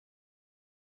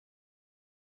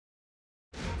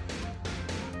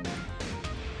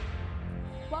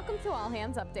Welcome to All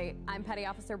Hands Update. I'm Petty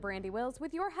Officer Brandy Wills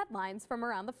with your headlines from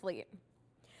around the fleet.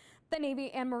 The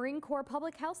Navy and Marine Corps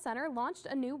Public Health Center launched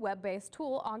a new web-based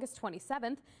tool August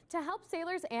 27th to help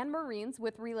sailors and Marines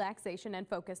with relaxation and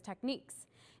focus techniques.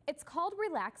 It's called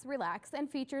Relax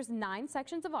and features 9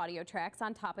 sections of audio tracks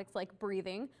on topics like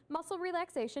breathing, muscle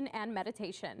relaxation, and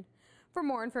meditation. For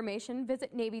more information,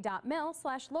 visit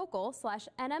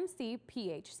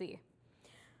navy.mil/local/NMCPHC.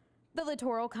 The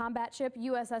littoral combat ship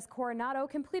USS Coronado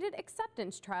completed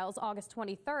acceptance trials August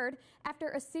 23rd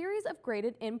after a series of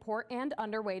graded import and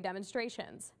underway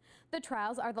demonstrations. The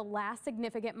trials are the last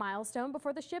significant milestone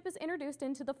before the ship is introduced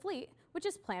into the fleet, which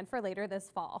is planned for later this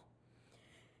fall.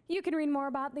 You can read more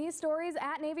about these stories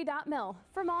at navy.mil.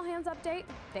 From All Hands Update,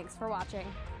 thanks for watching.